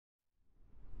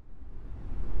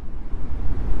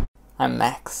I'm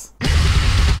Max.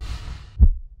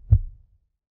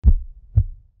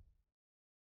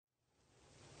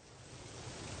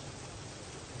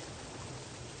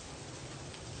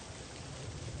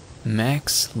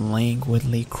 Max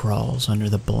languidly crawls under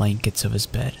the blankets of his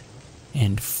bed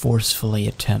and forcefully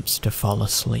attempts to fall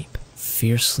asleep,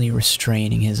 fiercely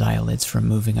restraining his eyelids from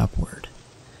moving upward.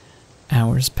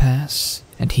 Hours pass,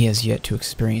 and he has yet to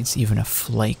experience even a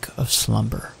flake of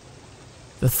slumber.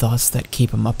 The thoughts that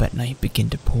keep him up at night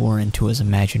begin to pour into his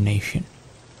imagination.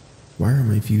 Why are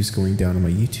my views going down on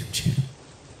my YouTube channel?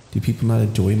 Do people not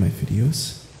enjoy my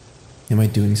videos? Am I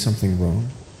doing something wrong?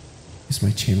 Is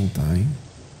my channel dying?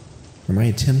 Are my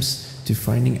attempts to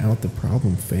finding out the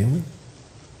problem failing?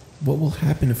 What will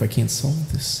happen if I can't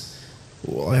solve this?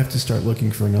 Will I have to start looking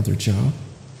for another job?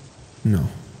 No,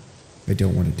 I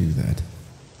don't want to do that.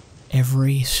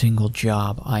 Every single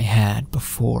job I had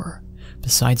before,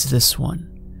 besides this one,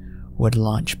 would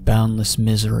launch boundless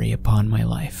misery upon my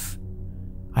life.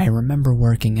 I remember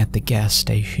working at the gas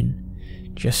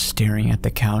station, just staring at the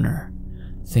counter,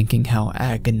 thinking how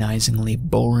agonizingly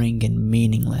boring and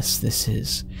meaningless this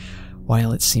is,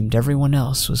 while it seemed everyone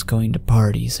else was going to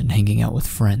parties and hanging out with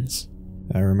friends.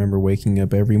 I remember waking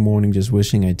up every morning just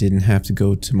wishing I didn't have to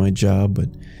go to my job, but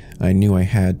I knew I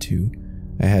had to.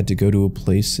 I had to go to a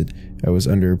place that I was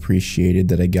underappreciated,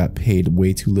 that I got paid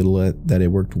way too little at, that I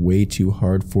worked way too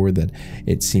hard for, that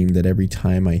it seemed that every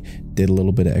time I did a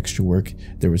little bit of extra work,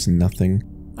 there was nothing.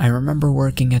 I remember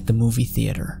working at the movie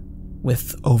theater,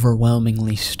 with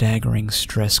overwhelmingly staggering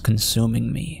stress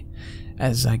consuming me,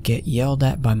 as I get yelled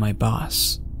at by my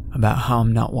boss about how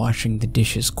I'm not washing the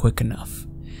dishes quick enough,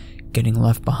 getting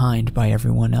left behind by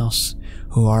everyone else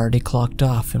who already clocked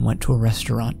off and went to a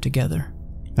restaurant together.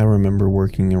 I remember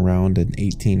working around an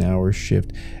 18-hour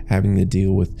shift, having to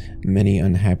deal with many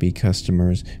unhappy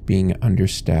customers, being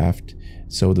understaffed,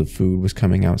 so the food was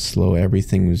coming out slow,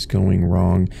 everything was going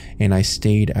wrong, and I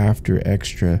stayed after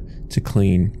extra to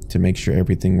clean, to make sure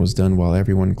everything was done while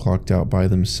everyone clocked out by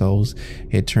themselves.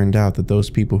 It turned out that those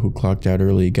people who clocked out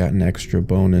early got an extra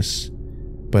bonus,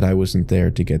 but I wasn't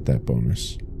there to get that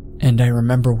bonus. And I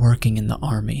remember working in the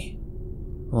army,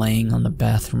 laying on the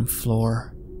bathroom floor,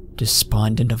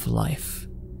 despondent of life,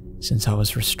 since I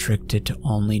was restricted to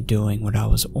only doing what I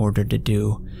was ordered to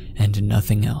do and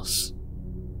nothing else,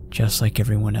 just like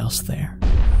everyone else there.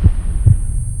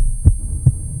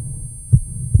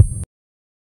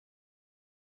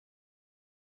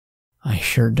 I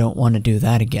sure don't want to do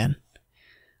that again.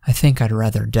 I think I'd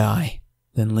rather die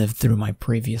than live through my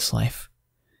previous life.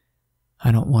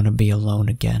 I don't want to be alone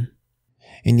again.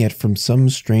 And yet, from some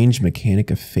strange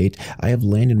mechanic of fate, I have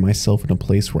landed myself in a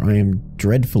place where I am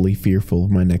dreadfully fearful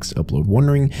of my next upload,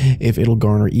 wondering if it'll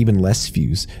garner even less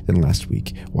views than last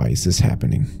week. Why is this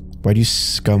happening? Why do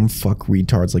scum-fuck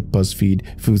retards like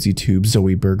BuzzFeed, FouseyTube,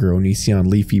 Zoe Burger, Onision,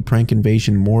 Leafy, Prank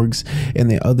Invasion, Morgs, and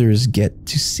the others get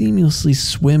to seamlessly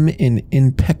swim in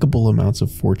impeccable amounts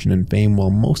of fortune and fame,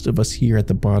 while most of us here at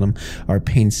the bottom are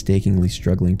painstakingly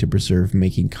struggling to preserve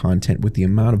making content with the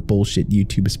amount of bullshit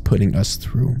YouTube is putting us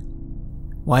through?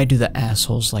 Why do the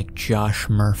assholes like Josh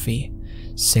Murphy,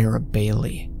 Sarah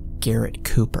Bailey, Garrett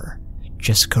Cooper,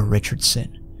 Jessica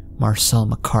Richardson, Marcel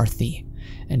McCarthy,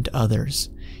 and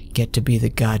others get to be the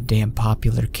goddamn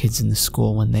popular kids in the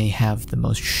school when they have the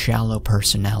most shallow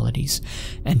personalities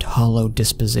and hollow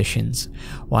dispositions,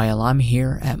 while I'm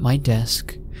here at my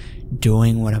desk,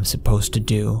 doing what I'm supposed to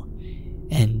do,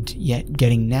 and yet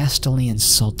getting nastily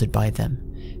insulted by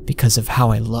them because of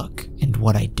how I look and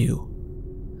what I do?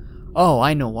 Oh,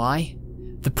 I know why.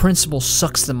 The principal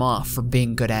sucks them off for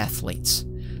being good athletes.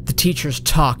 The teachers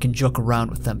talk and joke around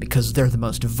with them because they're the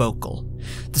most vocal.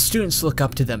 The students look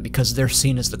up to them because they're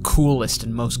seen as the coolest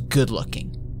and most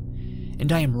good-looking.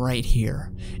 And I am right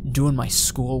here, doing my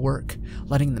schoolwork,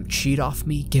 letting them cheat off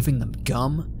me, giving them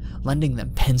gum, lending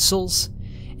them pencils,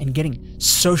 and getting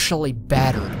socially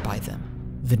battered by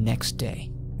them the next day.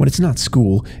 When it's not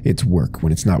school, it's work.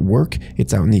 When it's not work,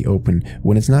 it's out in the open.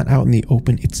 When it's not out in the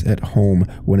open, it's at home.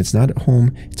 When it's not at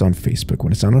home, it's on Facebook.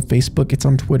 When it's not on Facebook, it's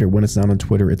on Twitter. When it's not on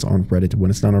Twitter, it's on Reddit.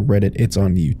 When it's not on Reddit, it's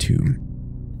on YouTube.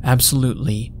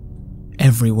 Absolutely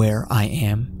everywhere I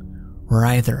am, we're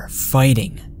either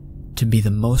fighting to be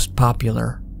the most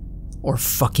popular or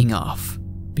fucking off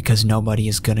because nobody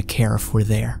is gonna care if we're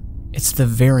there. It's the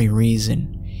very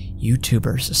reason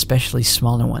YouTubers, especially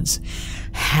smaller ones,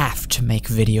 have to make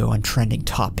video on trending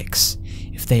topics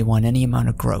if they want any amount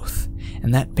of growth,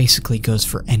 and that basically goes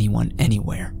for anyone,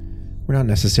 anywhere. We're not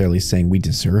necessarily saying we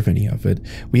deserve any of it.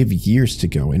 We have years to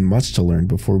go and much to learn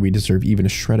before we deserve even a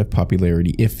shred of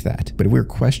popularity, if that. But we're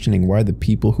questioning why the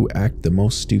people who act the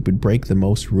most stupid, break the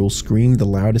most rules, scream the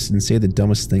loudest, and say the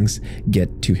dumbest things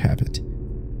get to have it.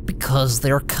 Because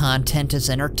their content is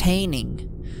entertaining.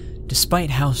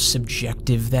 Despite how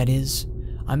subjective that is,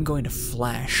 I'm going to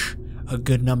flash a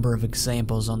good number of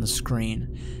examples on the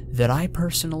screen that I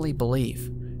personally believe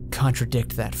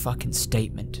contradict that fucking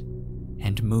statement,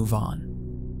 and move on.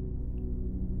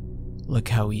 Look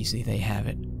how easy they have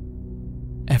it,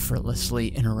 effortlessly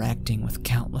interacting with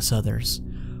countless others,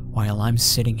 while I'm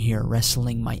sitting here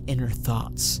wrestling my inner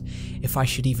thoughts if I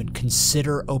should even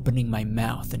consider opening my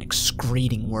mouth and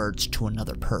excreting words to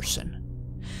another person.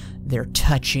 They're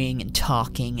touching and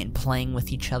talking and playing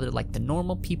with each other like the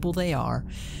normal people they are,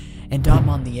 and I'm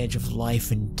on the edge of life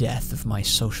and death of my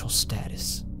social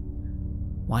status.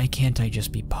 Why can't I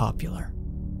just be popular?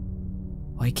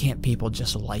 Why can't people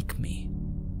just like me?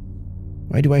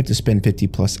 Why do I have to spend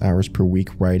 50+ hours per week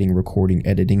writing, recording,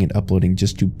 editing, and uploading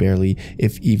just to barely,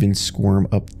 if even, squirm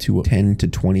up to 10 to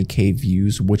 20k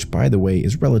views, which, by the way,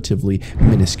 is relatively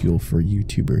minuscule for a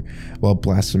YouTuber, while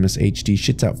Blasphemous HD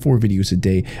shits out 4 videos a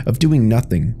day of doing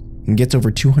nothing and gets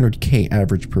over 200k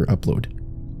average per upload?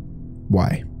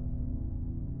 Why?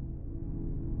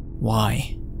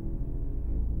 Why?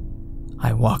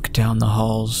 I walk down the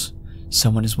halls.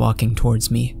 Someone is walking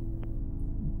towards me.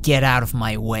 Get out of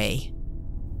my way.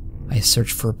 I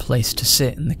search for a place to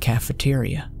sit in the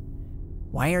cafeteria.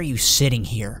 Why are you sitting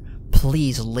here?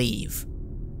 Please leave.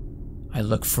 I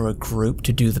look for a group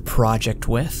to do the project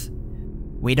with.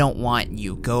 We don't want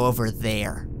you. Go over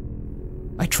there.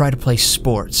 I try to play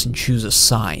sports and choose a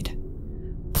side.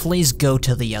 Please go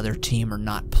to the other team or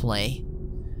not play.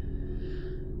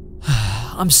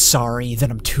 I'm sorry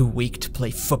that I'm too weak to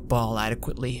play football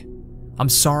adequately. I'm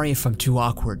sorry if I'm too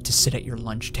awkward to sit at your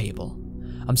lunch table.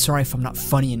 I'm sorry if I'm not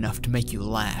funny enough to make you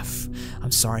laugh.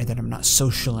 I'm sorry that I'm not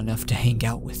social enough to hang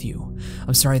out with you.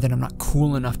 I'm sorry that I'm not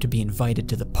cool enough to be invited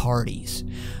to the parties.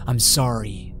 I'm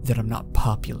sorry that I'm not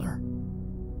popular.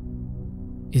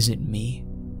 Is it me?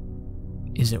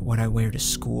 Is it what I wear to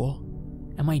school?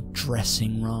 Am I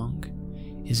dressing wrong?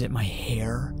 Is it my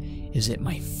hair? Is it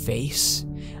my face?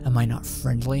 Am I not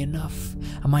friendly enough?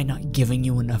 Am I not giving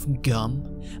you enough gum?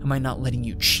 Am I not letting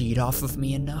you cheat off of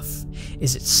me enough?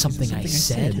 Is it something I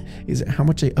said? Is it how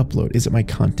much I upload? Is it my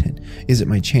content? Is it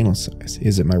my channel size?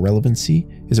 Is it my relevancy?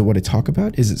 Is it what I talk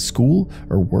about? Is it school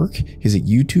or work? Is it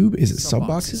YouTube? Is it sub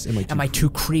boxes? Am I too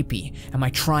creepy? Am I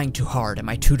trying too hard? Am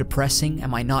I too depressing?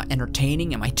 Am I not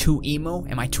entertaining? Am I too emo?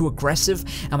 Am I too aggressive?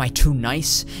 Am I too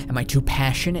nice? Am I too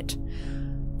passionate?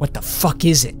 What the fuck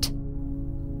is it?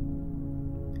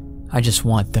 I just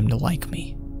want them to like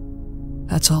me.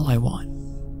 That's all I want.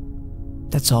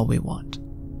 That's all we want.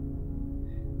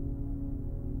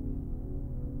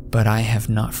 But I have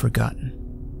not forgotten.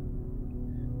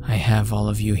 I have all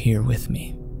of you here with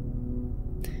me.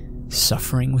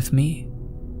 Suffering with me,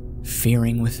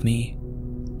 fearing with me,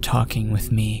 talking with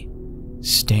me,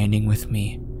 standing with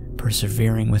me,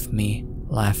 persevering with me,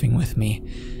 laughing with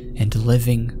me, and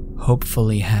living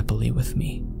hopefully happily with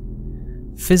me.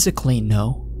 Physically,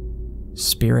 no.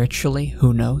 Spiritually,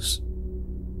 who knows?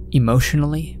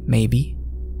 Emotionally, maybe.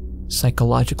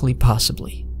 Psychologically,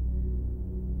 possibly.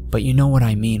 But you know what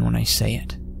I mean when I say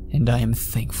it, and I am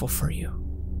thankful for you.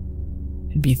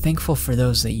 And be thankful for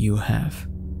those that you have.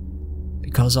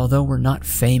 Because although we're not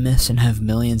famous and have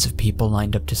millions of people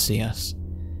lined up to see us,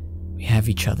 we have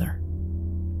each other.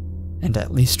 And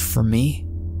at least for me,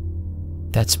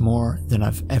 that's more than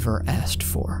I've ever asked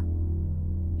for.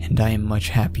 And I am much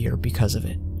happier because of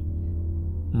it.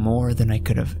 More than I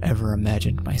could have ever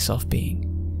imagined myself being.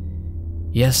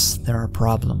 Yes, there are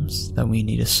problems that we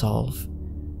need to solve,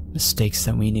 mistakes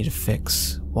that we need to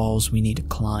fix, walls we need to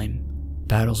climb,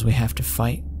 battles we have to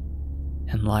fight,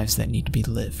 and lives that need to be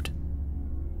lived.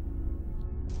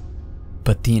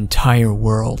 But the entire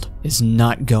world is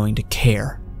not going to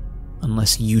care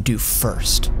unless you do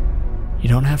first. You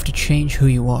don't have to change who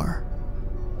you are.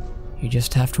 You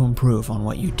just have to improve on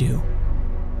what you do.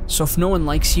 So if no one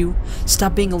likes you,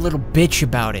 stop being a little bitch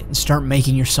about it and start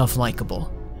making yourself likable.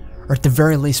 Or at the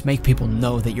very least, make people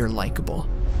know that you're likable.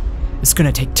 It's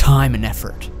gonna take time and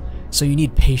effort, so you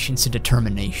need patience and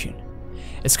determination.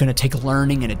 It's gonna take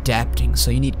learning and adapting, so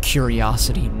you need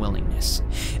curiosity and willingness.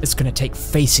 It's gonna take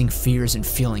facing fears and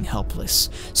feeling helpless,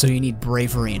 so you need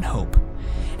bravery and hope.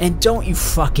 And don't you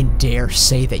fucking dare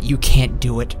say that you can't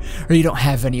do it, or you don't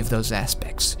have any of those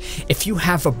aspects. If you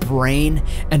have a brain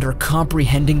and are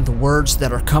comprehending the words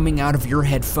that are coming out of your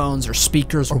headphones or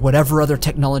speakers or whatever other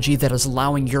technology that is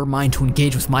allowing your mind to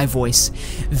engage with my voice,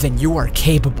 then you are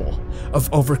capable of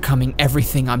overcoming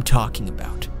everything I'm talking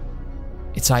about.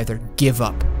 It's either give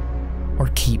up or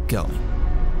keep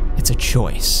going. It's a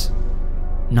choice,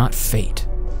 not fate.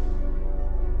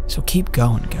 So keep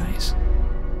going, guys.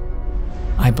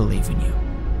 I believe in you.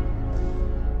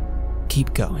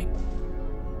 Keep going.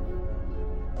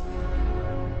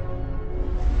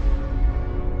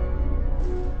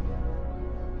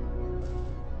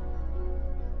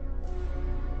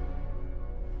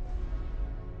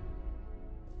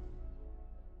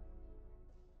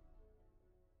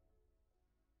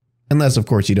 Unless, of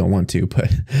course, you don't want to,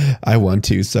 but I want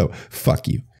to, so fuck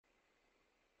you.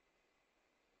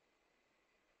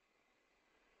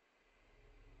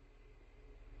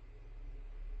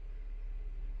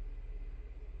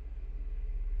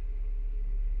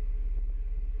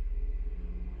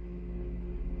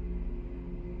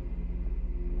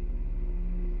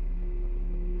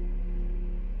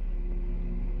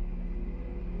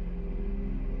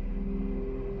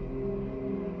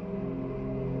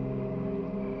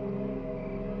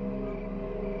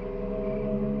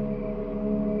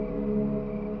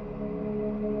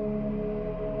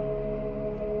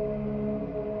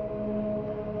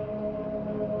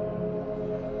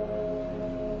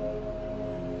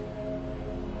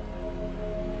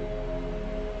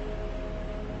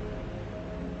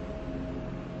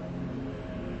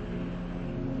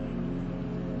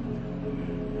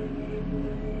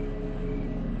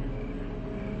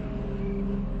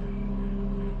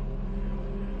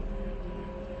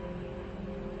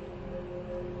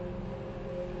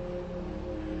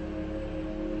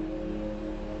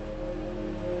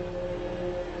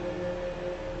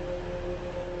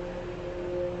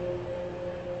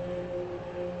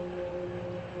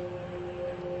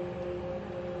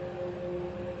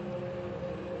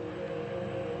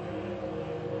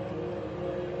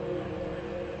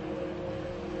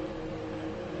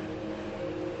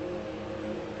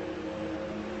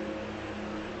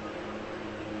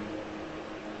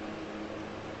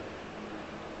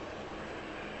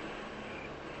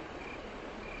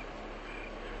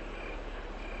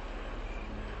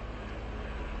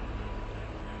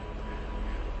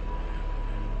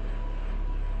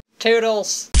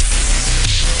 Toodles!